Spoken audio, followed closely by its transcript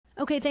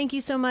Okay, thank you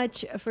so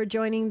much for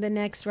joining The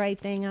Next Right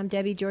Thing. I'm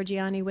Debbie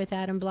Georgianni with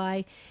Adam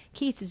Blai.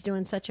 Keith is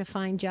doing such a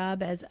fine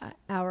job as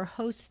our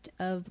host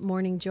of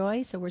Morning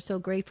Joy, so we're so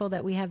grateful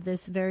that we have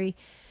this very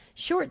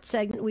short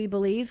segment, we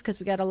believe, because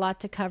we got a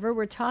lot to cover.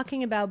 We're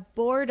talking about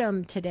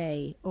boredom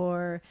today,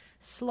 or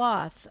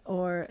sloth,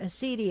 or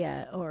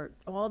acedia, or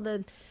all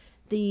the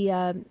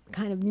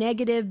kind of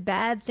negative,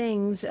 bad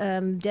things,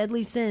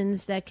 deadly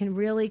sins that can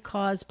really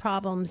cause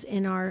problems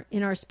in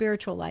our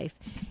spiritual life.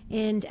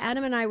 And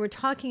Adam and I were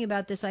talking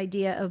about this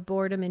idea of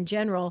boredom in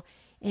general,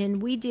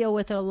 and we deal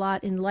with it a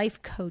lot in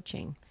life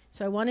coaching.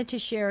 So I wanted to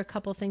share a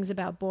couple things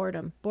about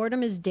boredom.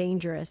 Boredom is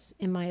dangerous,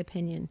 in my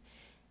opinion,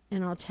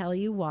 and I'll tell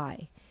you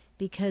why.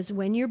 Because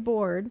when you're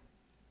bored,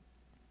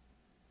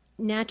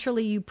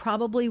 naturally you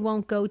probably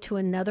won't go to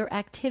another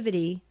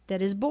activity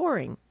that is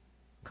boring,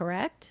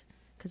 correct?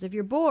 Because if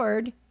you're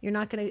bored, you're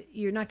not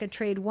gonna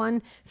trade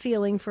one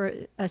feeling for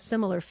a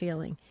similar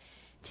feeling.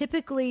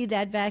 Typically,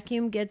 that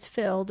vacuum gets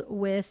filled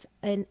with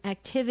an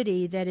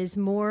activity that is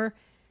more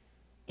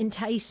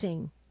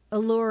enticing,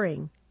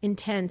 alluring,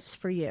 intense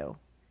for you,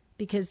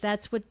 because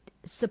that's what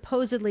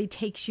supposedly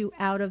takes you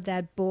out of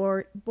that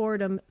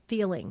boredom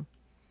feeling.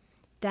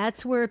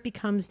 That's where it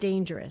becomes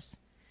dangerous,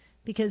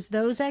 because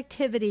those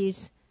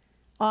activities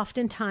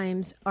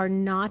oftentimes are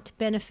not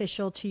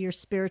beneficial to your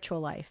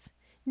spiritual life.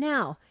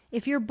 Now,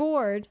 if you're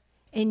bored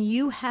and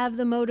you have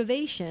the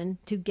motivation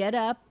to get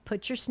up,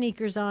 put your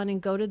sneakers on,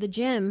 and go to the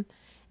gym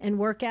and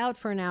work out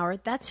for an hour,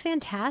 that's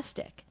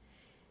fantastic.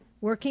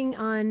 Working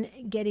on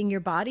getting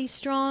your body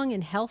strong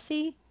and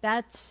healthy,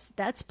 that's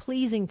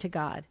pleasing to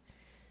God.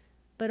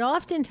 But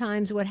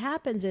oftentimes what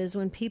happens is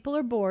when people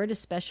are bored,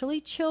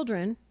 especially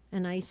children,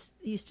 and I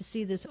used to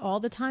see this all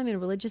the time in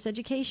religious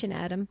education,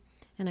 Adam,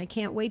 and I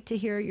can't wait to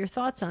hear your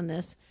thoughts on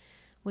this.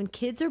 When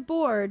kids are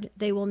bored,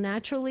 they will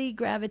naturally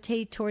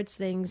gravitate towards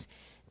things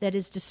that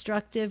is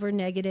destructive or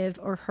negative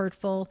or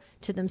hurtful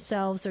to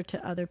themselves or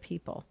to other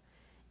people.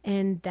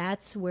 And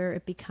that's where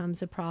it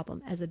becomes a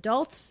problem. As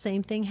adults,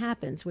 same thing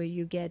happens, where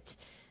you get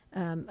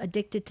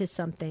addicted to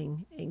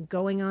something and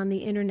going on the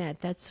internet.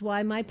 That's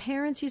why my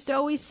parents used to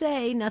always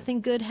say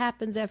nothing good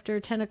happens after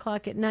 10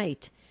 o'clock at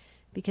night.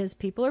 Because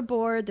people are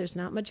bored, there's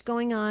not much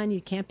going on,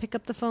 you can't pick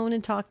up the phone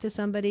and talk to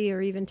somebody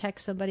or even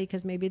text somebody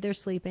because maybe they're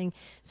sleeping.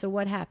 So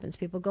what happens?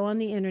 People go on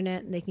the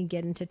internet and they can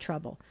get into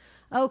trouble.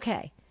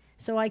 Okay,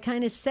 so I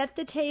kind of set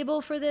the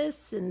table for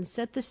this and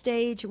set the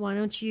stage. Why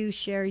don't you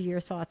share your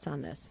thoughts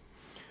on this?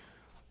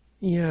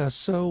 Yeah,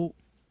 so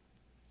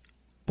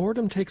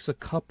boredom takes a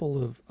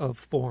couple of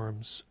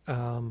forms.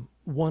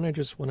 One I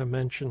just want to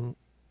mention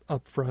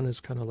up front is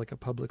kind of like a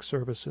public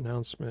service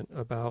announcement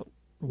about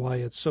why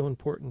it's so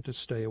important to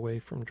stay away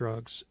from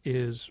drugs.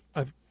 Is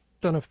I've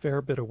done a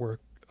fair bit of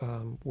work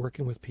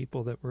working with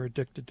people that were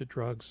addicted to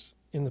drugs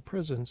in the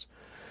prisons.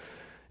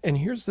 And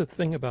here's the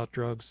thing about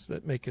drugs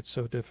that make it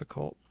so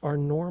difficult. Our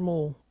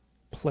normal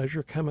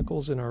pleasure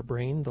chemicals in our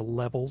brain, the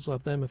levels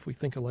of them, if we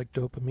think of like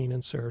dopamine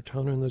and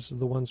serotonin, those are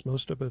the ones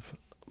most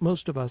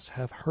of us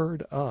have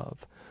heard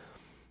of.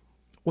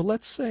 Well,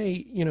 let's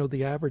say,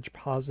 the average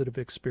positive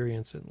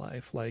experience in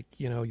life, like,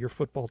 your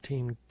football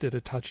team did a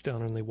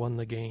touchdown and they won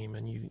the game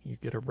and you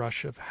get a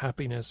rush of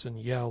happiness and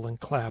yell and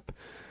clap.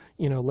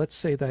 Let's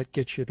say that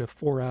gets you to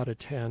 4 out of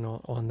 10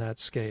 on that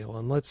scale.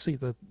 And let's see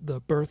the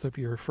birth of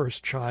your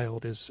first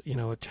child is,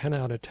 a 10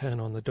 out of 10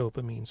 on the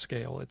dopamine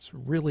scale. It's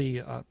really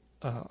a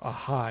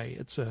high.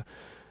 It's a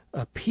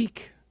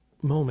peak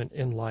moment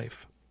in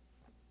life.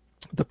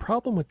 The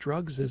problem with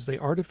drugs is they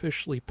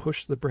artificially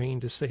push the brain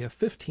to say a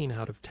 15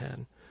 out of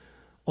 10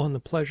 on the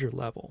pleasure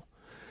level.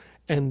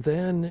 And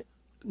then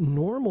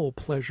normal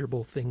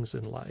pleasurable things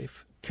in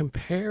life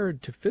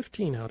compared to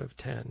 15 out of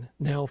 10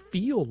 now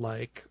feel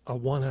like a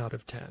 1 out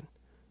of 10,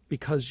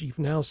 because you've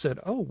now said,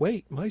 oh,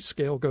 wait, my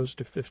scale goes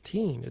to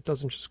 15. It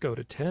doesn't just go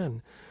to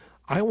 10.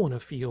 I want to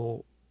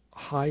feel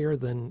higher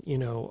than,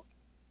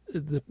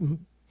 the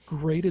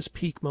greatest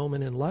peak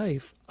moment in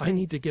life. I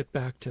need to get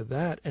back to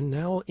that. And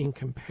now in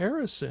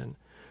comparison,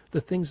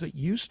 the things that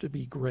used to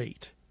be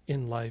great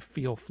in life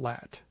feel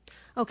flat.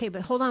 Okay,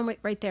 but hold on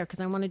right there, because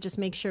I want to just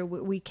make sure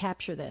we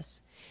capture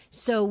this.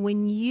 So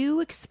when you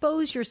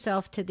expose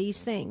yourself to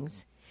these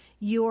things,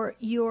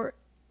 you're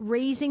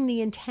raising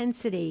the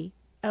intensity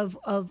of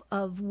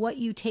what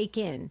you take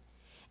in.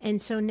 And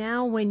so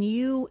now when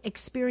you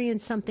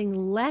experience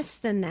something less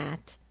than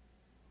that,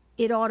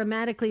 it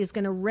automatically is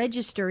going to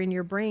register in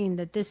your brain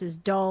that this is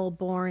dull,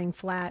 boring,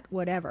 flat,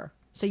 whatever.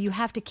 So you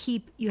have to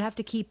keep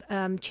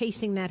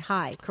chasing that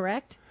high,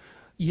 correct?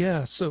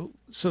 Yeah. So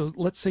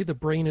let's say the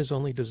brain is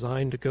only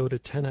designed to go to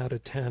 10 out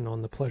of 10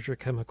 on the pleasure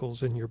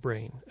chemicals in your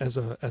brain as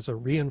a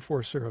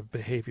reinforcer of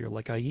behavior.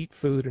 Like I eat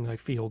food and I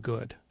feel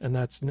good, and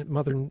that's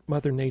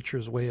Mother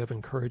Nature's way of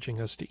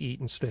encouraging us to eat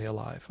and stay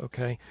alive.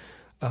 Okay.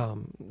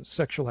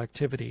 Sexual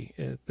activity,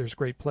 there's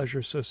great pleasure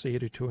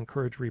associated to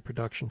encourage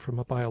reproduction from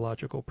a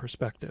biological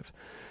perspective.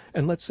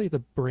 And let's say the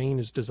brain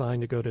is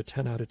designed to go to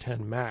 10 out of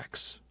 10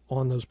 max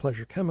on those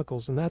pleasure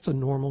chemicals, and that's a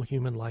normal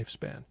human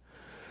lifespan.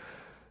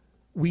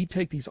 We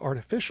take these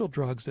artificial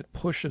drugs that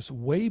push us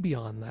way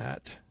beyond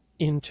that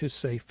into,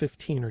 say,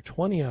 15 or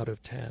 20 out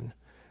of 10,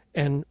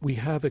 and we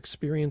have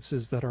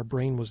experiences that our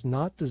brain was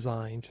not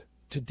designed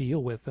to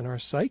deal with, and our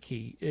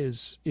psyche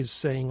is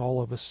saying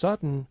all of a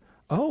sudden,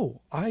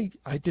 oh, I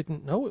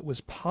didn't know it was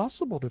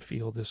possible to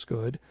feel this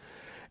good.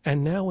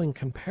 And now in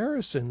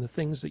comparison, the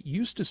things that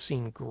used to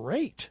seem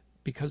great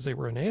because they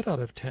were an 8 out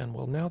of 10,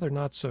 well, now they're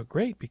not so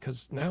great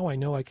because now I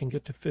know I can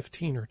get to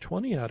 15 or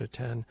 20 out of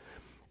 10.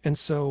 And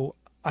so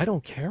I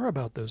don't care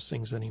about those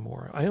things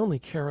anymore. I only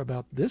care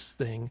about this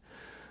thing,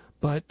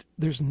 but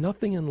there's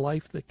nothing in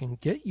life that can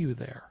get you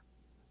there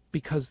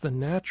because the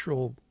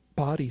natural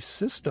body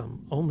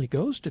system only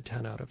goes to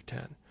 10 out of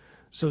 10.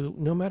 So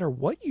no matter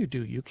what you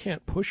do, you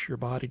can't push your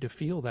body to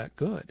feel that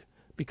good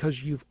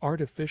because you've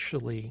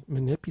artificially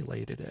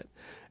manipulated it.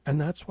 And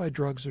that's why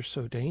drugs are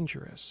so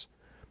dangerous,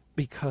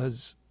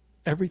 because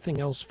everything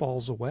else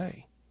falls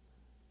away.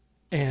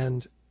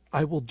 And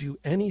I will do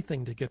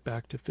anything to get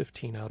back to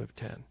 15 out of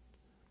 10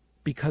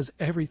 because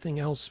everything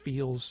else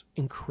feels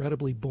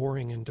incredibly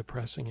boring and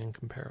depressing in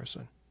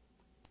comparison.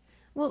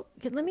 Well,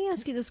 let me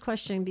ask you this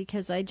question,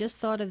 because I just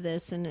thought of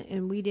this,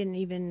 and we didn't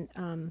even,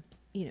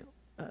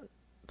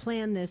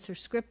 plan this or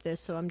script this.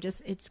 So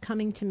it's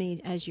coming to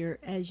me as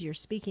you're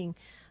speaking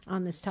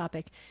on this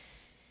topic.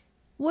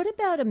 What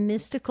about a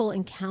mystical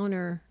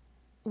encounter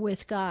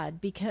with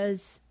God?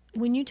 Because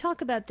when you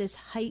talk about this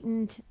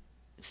heightened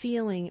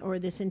feeling or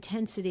this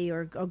intensity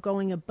or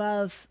going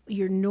above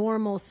your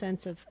normal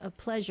sense of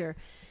pleasure,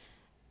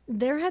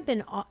 there have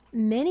been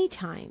many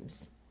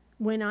times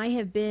when I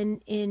have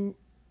been in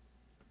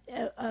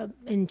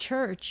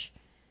church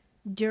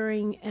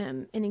during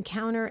an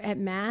encounter at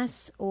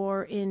Mass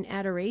or in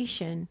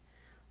adoration,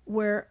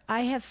 where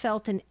I have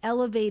felt an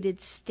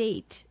elevated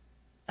state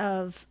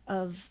of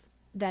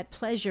that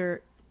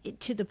pleasure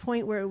to the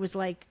point where it was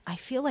like, I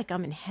feel like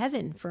I'm in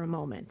heaven for a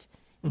moment.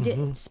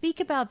 Mm-hmm.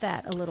 Speak about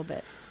that a little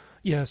bit.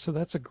 Yeah, so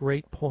that's a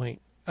great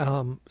point.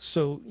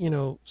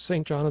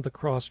 St. John of the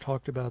Cross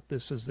talked about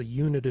this as the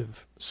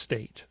unitive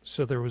state.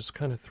 So there was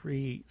kind of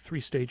three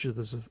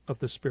stages of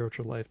the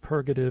spiritual life: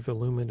 purgative,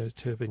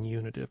 illuminative, and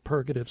unitive.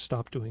 Purgative,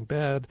 stop doing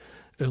bad;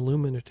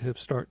 illuminative,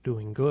 start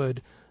doing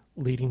good,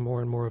 leading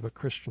more and more of a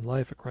Christian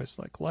life, a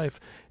Christ-like life.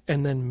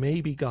 And then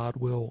maybe God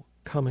will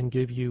come and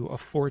give you a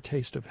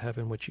foretaste of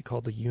heaven, which he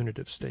called the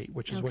unitive state,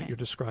 which is what you're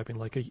describing,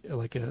 like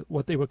a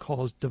what they would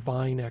call as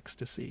divine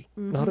ecstasy.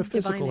 Mm-hmm. Not a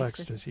physical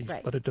ecstasy,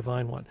 right, but a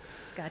divine one.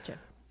 Gotcha.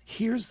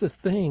 Here's the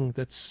thing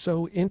that's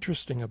so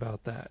interesting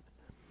about that,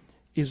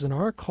 is in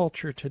our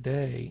culture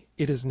today,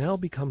 it has now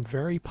become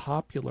very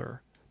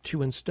popular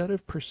to, instead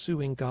of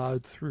pursuing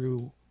God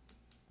through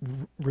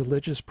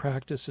religious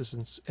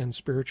practices and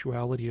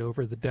spirituality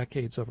over the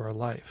decades of our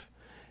life,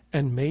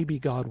 and maybe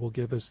God will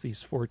give us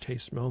these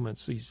foretaste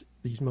moments, these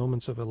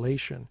moments of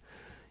elation.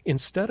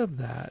 Instead of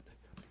that,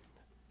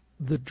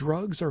 the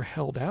drugs are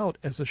held out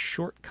as a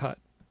shortcut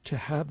to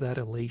have that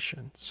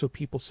elation. So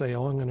people say,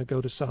 oh, I'm going to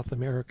go to South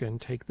America and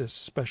take this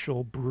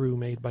special brew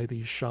made by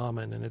these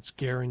shaman, and it's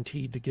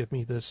guaranteed to give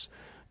me this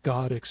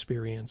God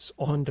experience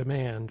on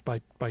demand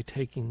by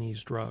taking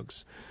these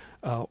drugs.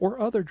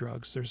 Or other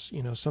drugs. There's,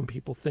 some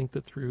people think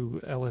that through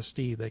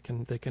LSD they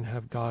can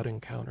have God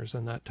encounters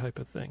and that type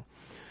of thing.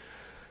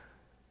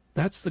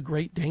 That's the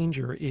great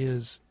danger,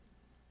 is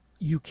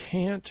you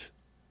can't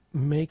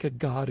make a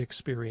God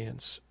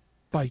experience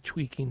by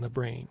tweaking the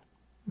brain.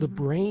 The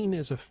brain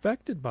is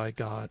affected by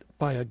God,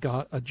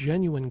 a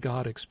genuine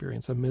God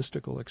experience, a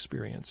mystical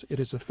experience. It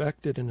is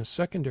affected in a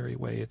secondary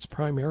way. It's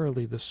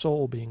primarily the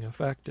soul being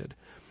affected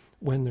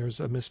when there's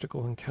a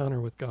mystical encounter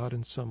with God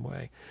in some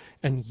way.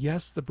 And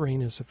yes, the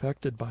brain is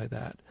affected by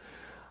that.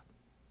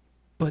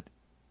 But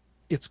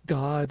it's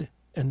God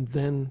and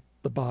then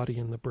the body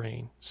and the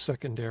brain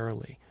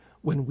secondarily.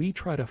 When we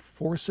try to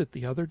force it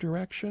the other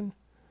direction,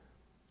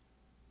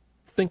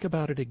 think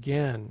about it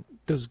again.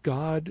 Does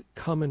God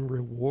come and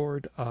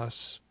reward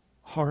us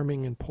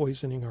harming and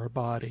poisoning our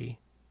body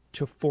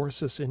to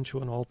force us into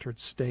an altered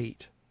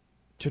state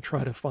to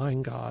try to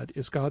find God?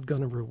 Is God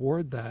going to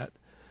reward that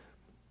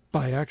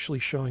by actually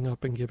showing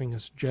up and giving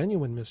us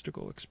genuine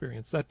mystical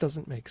experience? That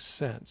doesn't make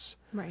sense.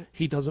 Right.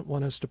 He doesn't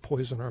want us to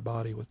poison our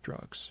body with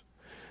drugs.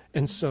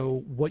 And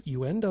so what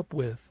you end up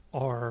with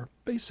are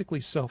basically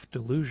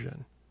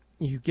self-delusion.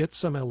 You get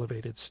some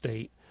elevated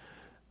state,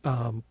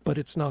 but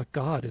it's not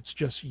God. It's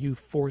just you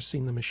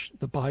forcing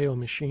the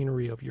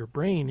biomachinery of your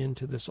brain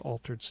into this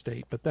altered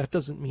state. But that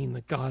doesn't mean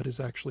that God is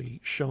actually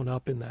shown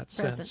up in that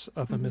sense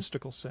of a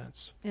mystical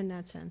sense. In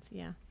that sense,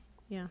 yeah.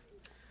 Yeah.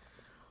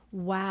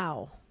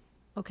 Wow.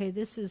 Okay,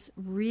 this is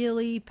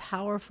really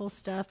powerful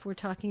stuff we're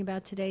talking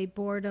about today.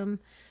 Boredom,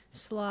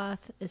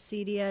 sloth,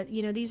 acedia.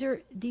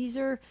 These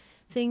are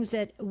things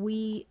that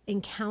we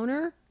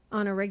encounter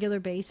on a regular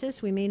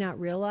basis. We may not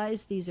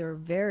realize these are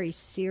very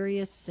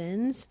serious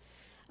sins,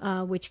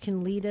 which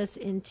can lead us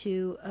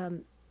into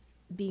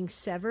being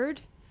severed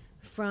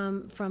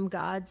from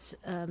God's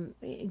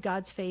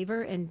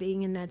favor and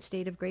being in that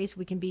state of grace.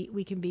 We can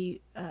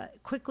be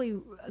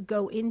quickly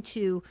go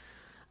into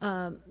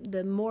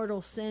the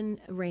mortal sin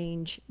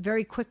range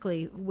very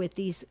quickly with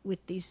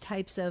these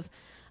types of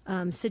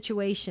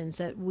situations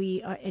that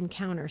we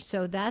encounter.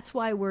 So that's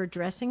why we're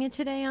addressing it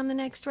today on The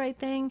Next Right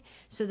Thing,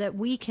 so that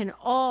we can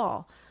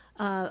all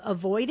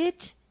avoid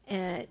it.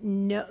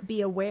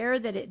 Be aware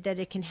that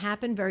it can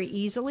happen very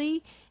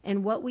easily,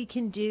 and what we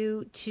can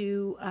do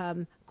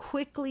to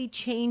quickly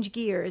change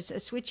gears,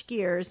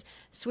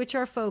 switch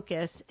our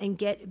focus, and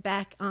get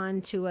back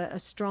onto a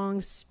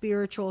strong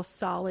spiritual,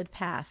 solid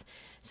path.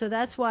 So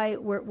that's why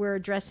we're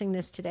addressing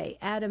this today.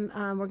 Adam,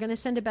 we're going to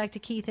send it back to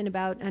Keith in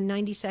about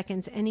 90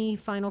 seconds. Any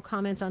final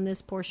comments on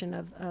this portion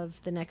of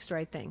The Next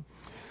Right Thing?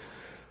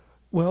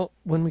 Well,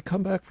 when we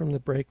come back from the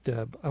break,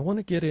 Deb, I want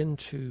to get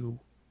into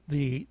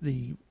the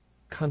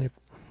kind of,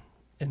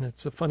 and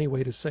it's a funny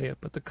way to say it,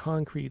 but the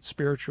concrete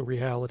spiritual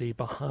reality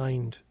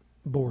behind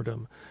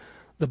boredom.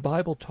 The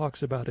Bible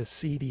talks about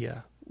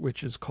Acedia,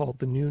 which is called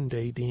the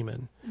noonday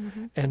demon.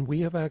 Mm-hmm. And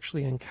we have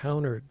actually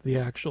encountered the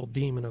actual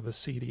demon of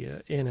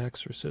Acedia in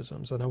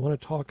exorcisms. And I want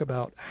to talk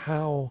about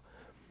how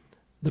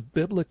the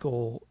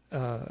biblical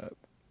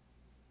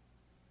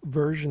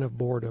version of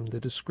boredom, the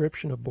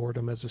description of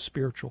boredom as a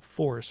spiritual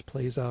force,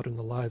 plays out in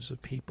the lives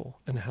of people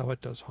and how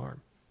it does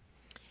harm.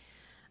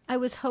 I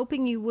was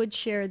hoping you would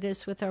share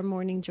this with our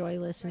Morning Joy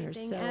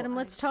listeners. So, Adam,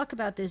 let's talk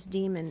about this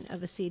demon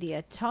of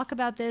Acedia. Talk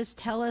about this.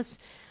 Tell us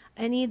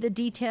any of the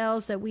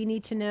details that we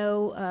need to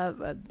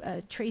know.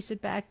 Trace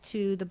it back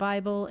to the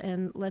Bible,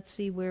 and let's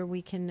see where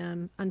we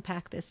can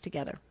unpack this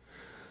together.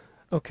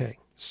 Okay,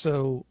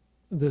 so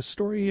the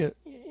story,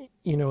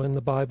 in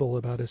the Bible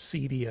about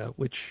Acedia,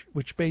 which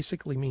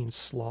basically means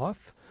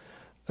sloth,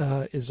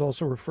 is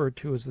also referred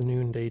to as the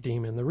noonday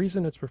demon. The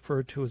reason it's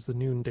referred to as the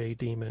noonday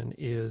demon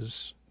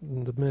is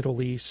the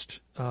Middle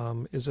East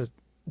is a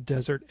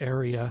desert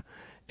area,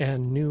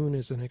 and noon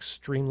is an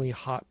extremely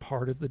hot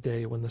part of the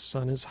day when the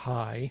sun is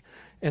high,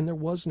 and there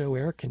was no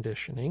air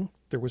conditioning.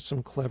 There was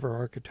some clever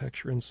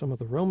architecture in some of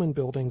the Roman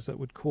buildings that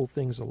would cool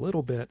things a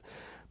little bit,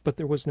 but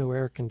there was no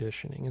air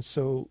conditioning. And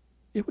so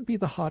it would be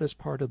the hottest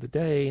part of the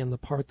day, and the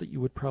part that you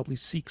would probably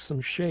seek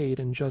some shade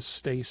and just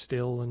stay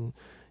still and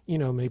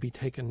maybe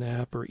take a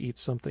nap or eat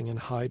something and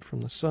hide from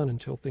the sun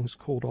until things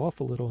cooled off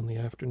a little in the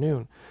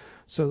afternoon.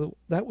 So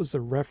that was a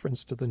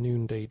reference to the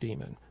noonday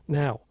demon.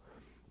 Now,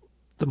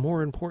 the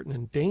more important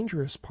and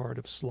dangerous part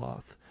of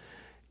sloth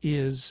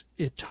is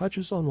it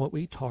touches on what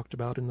we talked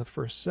about in the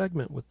first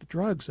segment with the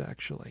drugs,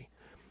 actually.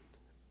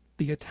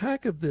 The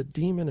attack of the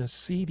demon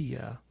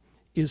Acedia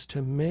is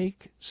to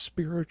make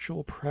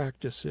spiritual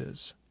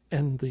practices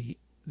and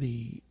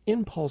the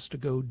impulse to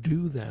go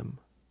do them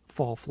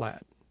fall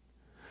flat.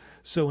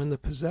 So in the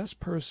possessed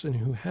person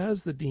who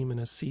has the demon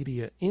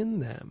Acedia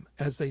in them,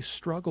 as they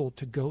struggle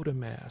to go to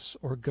Mass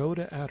or go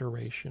to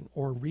adoration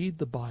or read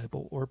the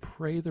Bible or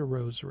pray the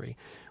rosary,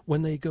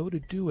 when they go to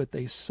do it,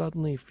 they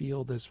suddenly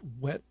feel this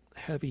wet,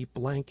 heavy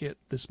blanket,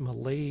 this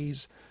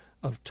malaise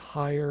of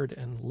tired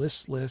and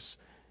listless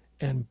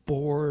and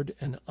bored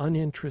and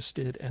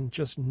uninterested and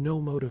just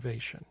no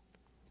motivation.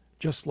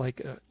 Just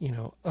like,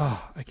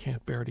 I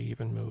can't bear to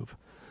even move.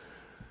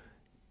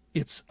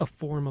 It's a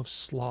form of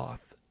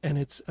sloth. And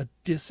it's a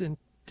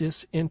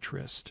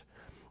disinterest.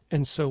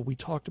 And so we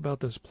talked about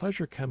those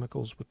pleasure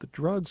chemicals with the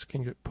drugs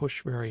can get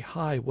pushed very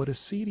high. What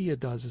Acedia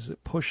does is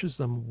it pushes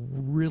them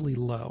really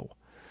low.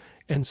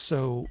 And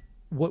so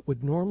what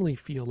would normally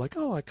feel like,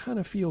 I kind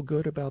of feel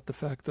good about the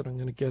fact that I'm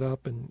going to get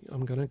up and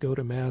I'm going to go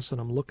to Mass and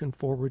I'm looking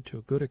forward to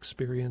a good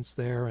experience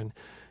there. And,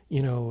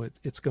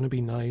 it's going to be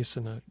nice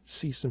and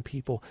see some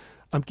people.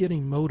 I'm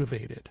getting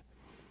motivated.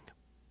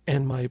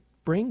 And my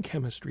brain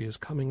chemistry is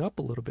coming up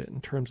a little bit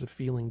in terms of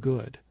feeling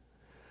good.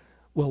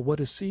 Well, what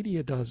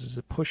Acedia does is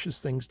it pushes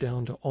things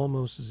down to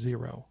almost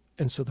zero.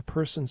 And so the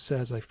person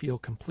says, I feel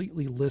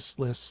completely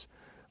listless,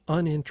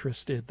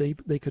 uninterested.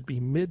 They could be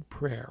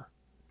mid-prayer.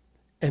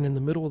 And in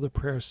the middle of the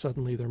prayer,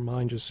 suddenly their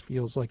mind just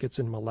feels like it's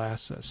in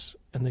molasses,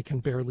 and they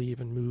can barely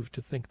even move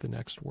to think the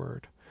next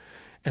word.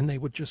 And they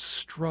would just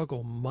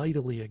struggle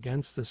mightily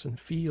against this and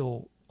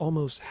feel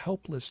almost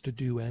helpless to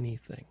do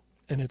anything.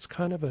 And it's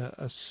kind of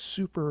a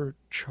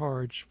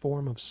supercharged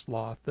form of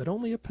sloth that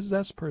only a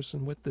possessed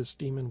person with this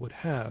demon would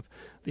have.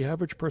 The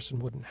average person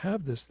wouldn't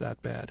have this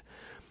that bad.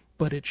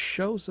 But it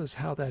shows us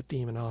how that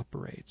demon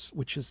operates,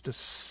 which is to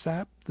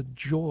sap the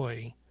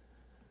joy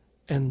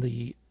and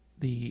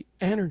the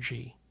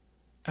energy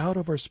out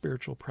of our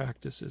spiritual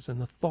practices and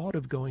the thought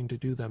of going to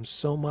do them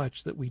so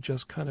much that we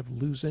just kind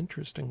of lose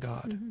interest in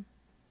God. Mm-hmm.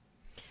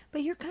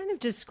 But you're kind of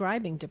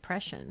describing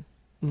depression.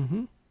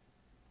 Mm-hmm.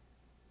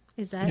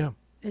 Is that... Yeah.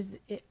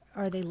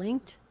 Are they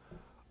linked?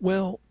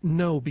 Well,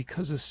 no,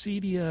 because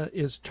Acedia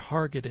is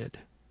targeted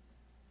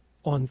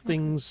on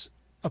things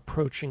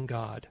approaching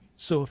God.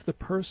 So if the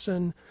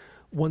person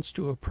wants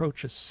to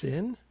approach a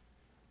sin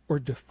or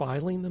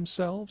defiling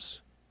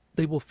themselves,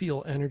 they will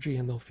feel energy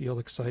and they'll feel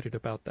excited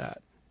about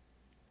that.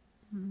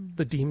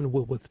 The demon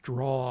will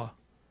withdraw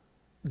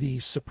the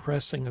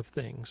suppressing of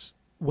things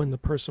when the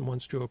person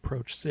wants to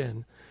approach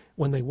sin.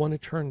 When they want to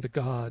turn to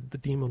God, the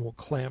demon will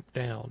clamp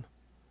down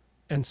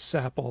and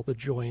sap all the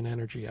joy and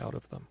energy out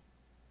of them.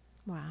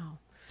 Wow.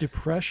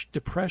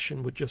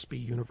 Depression would just be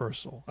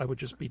universal. I would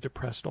just be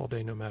depressed all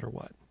day no matter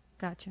what.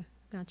 Gotcha.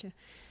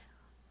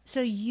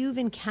 So you've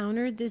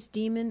encountered this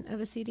demon of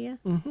Acedia?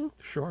 Mm-hmm.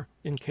 Sure.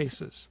 In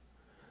cases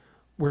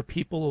where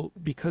people,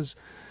 because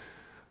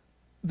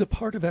the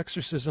part of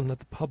exorcism that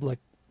the public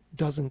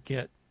doesn't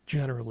get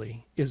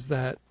generally is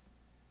that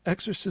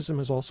exorcism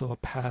is also a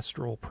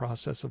pastoral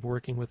process of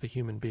working with a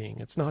human being.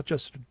 It's not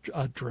just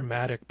a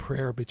dramatic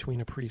prayer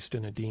between a priest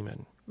and a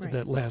demon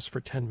that lasts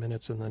for 10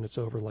 minutes and then it's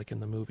over like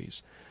in the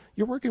movies.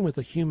 You're working with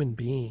a human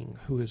being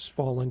who has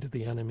fallen to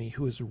the enemy,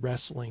 who is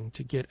wrestling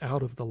to get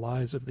out of the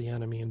lies of the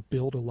enemy and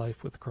build a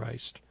life with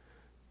Christ,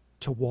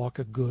 to walk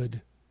a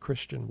good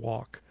Christian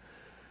walk.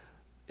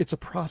 It's a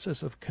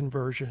process of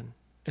conversion,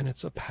 and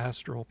it's a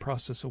pastoral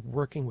process of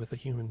working with a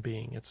human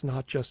being. It's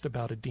not just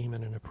about a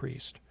demon and a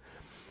priest.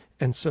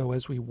 And so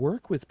as we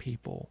work with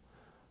people,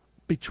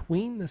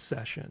 between the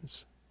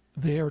sessions,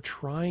 they are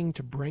trying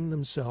to bring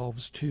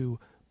themselves to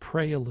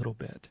pray a little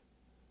bit,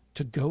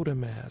 to go to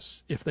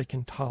Mass if they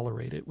can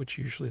tolerate it, which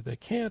usually they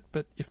can't,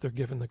 but if they're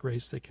given the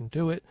grace, they can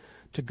do it,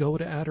 to go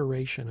to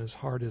adoration as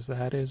hard as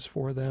that is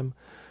for them,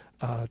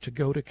 to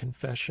go to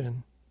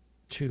confession,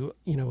 to,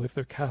 if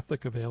they're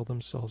Catholic, avail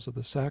themselves of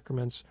the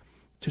sacraments,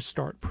 to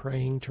start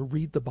praying, to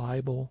read the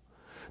Bible.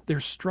 They're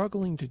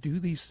struggling to do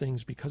these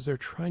things because they're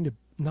trying to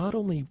not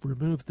only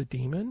remove the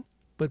demon,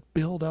 but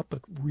build up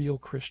a real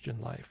Christian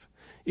life.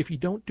 If you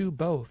don't do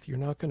both, you're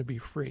not going to be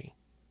free.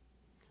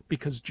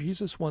 Because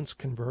Jesus wants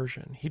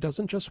conversion. He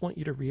doesn't just want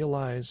you to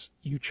realize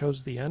you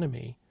chose the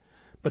enemy,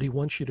 but he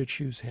wants you to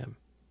choose him.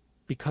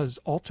 Because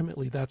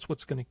ultimately that's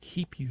what's going to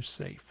keep you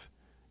safe.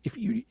 If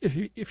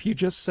you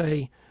just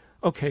say,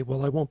 okay,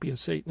 well, I won't be a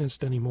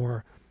Satanist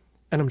anymore,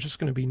 and I'm just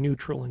going to be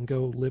neutral and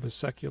go live a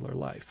secular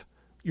life,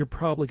 you're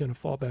probably going to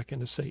fall back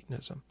into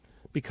Satanism.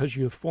 Because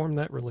you have formed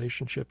that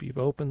relationship, you've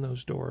opened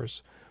those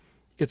doors,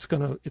 it's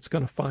going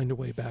to find a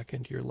way back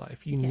into your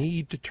life. You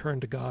need to turn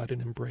to God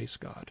and embrace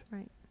God.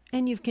 Right.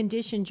 And you've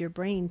conditioned your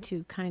brain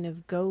to kind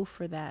of go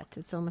for that.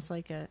 It's almost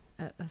like a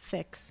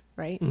fix,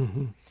 right?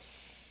 Mm-hmm.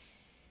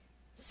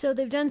 So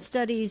they've done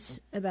studies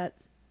about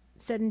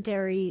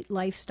sedentary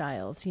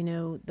lifestyles,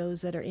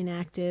 those that are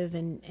inactive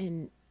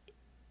and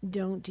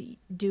don't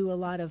do a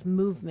lot of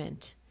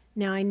movement.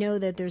 Now, I know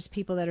that there's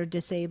people that are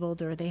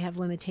disabled or they have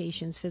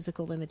limitations,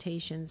 physical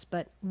limitations,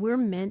 but we're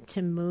meant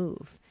to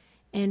move,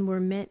 and we're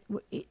meant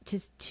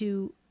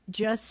to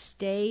just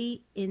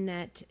stay in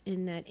that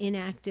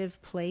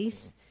inactive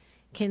place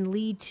can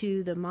lead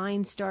to the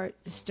mind start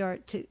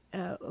to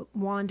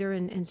wander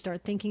and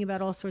start thinking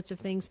about all sorts of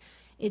things.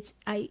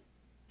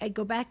 I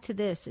go back to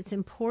this. It's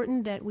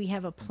important that we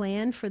have a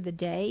plan for the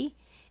day,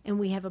 and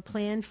we have a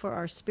plan for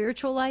our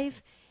spiritual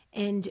life,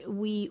 and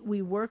we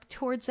work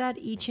towards that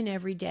each and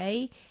every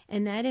day,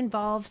 and that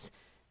involves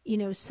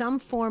some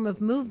form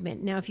of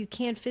movement. Now, if you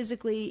can't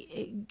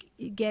physically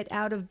get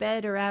out of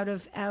bed or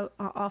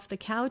off the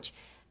couch,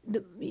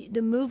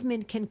 the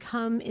movement can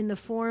come in the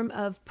form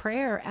of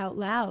prayer out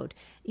loud,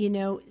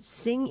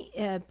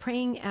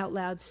 praying out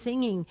loud,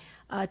 singing,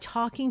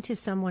 talking to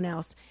someone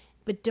else.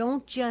 But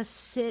don't just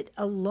sit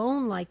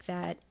alone like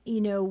that,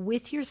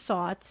 with your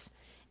thoughts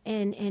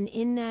and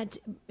in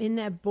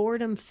that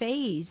boredom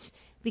phase,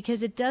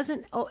 because it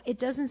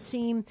doesn't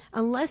seem,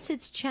 unless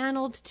it's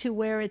channeled to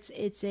where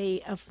it's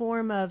a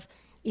form of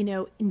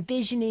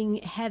envisioning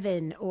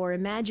heaven or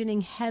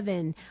imagining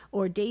heaven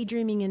or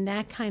daydreaming in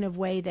that kind of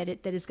way that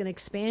is going to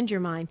expand your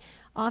mind.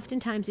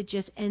 Oftentimes it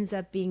just ends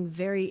up being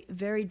very,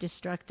 very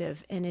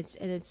destructive, and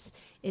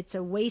it's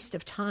a waste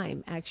of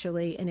time,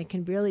 actually, and it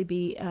can really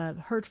be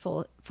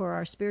hurtful for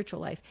our spiritual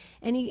life.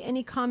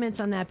 Any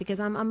comments on that? Because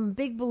I'm a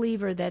big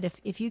believer that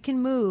if you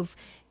can move,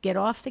 get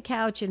off the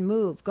couch and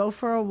move, go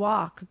for a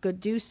walk, go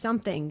do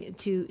something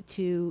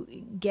to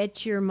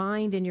get your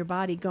mind and your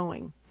body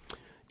going.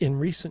 In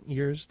recent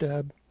years,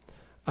 Deb,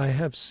 I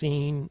have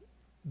seen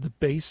the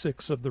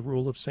basics of the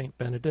rule of St.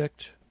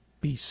 Benedict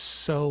be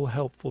so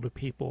helpful to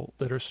people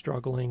that are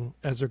struggling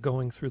as they're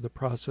going through the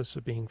process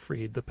of being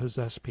freed, the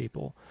possessed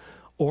people.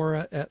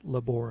 Ora et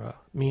labora,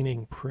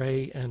 meaning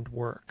pray and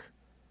work.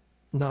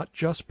 Not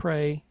just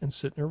pray and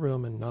sit in a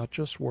room and not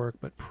just work,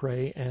 but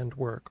pray and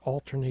work.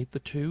 Alternate the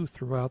two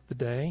throughout the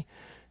day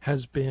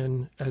has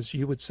been, as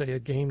you would say, a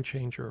game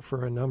changer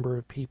for a number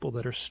of people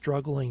that are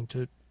struggling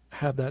to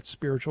have that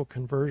spiritual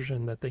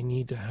conversion that they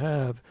need to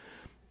have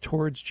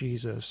towards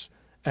Jesus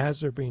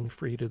as they're being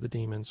freed of the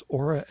demons.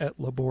 Ora et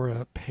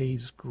labora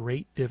pays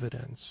great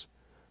dividends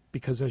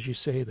because, as you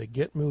say, they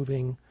get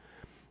moving.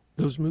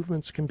 Those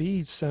movements can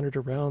be centered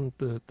around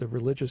the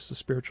religious, the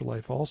spiritual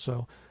life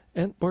also,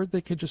 or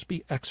they could just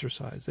be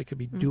exercise. They could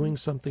be doing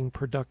something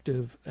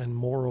productive and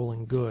moral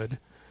and good.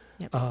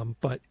 Yep.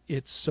 But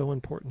it's so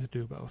important to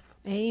do both.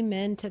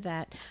 Amen to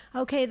that.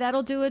 Okay,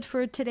 that'll do it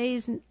for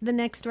today's The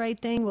Next Right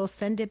Thing. We'll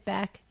send it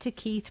back to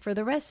Keith for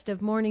the rest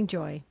of Morning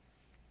Joy.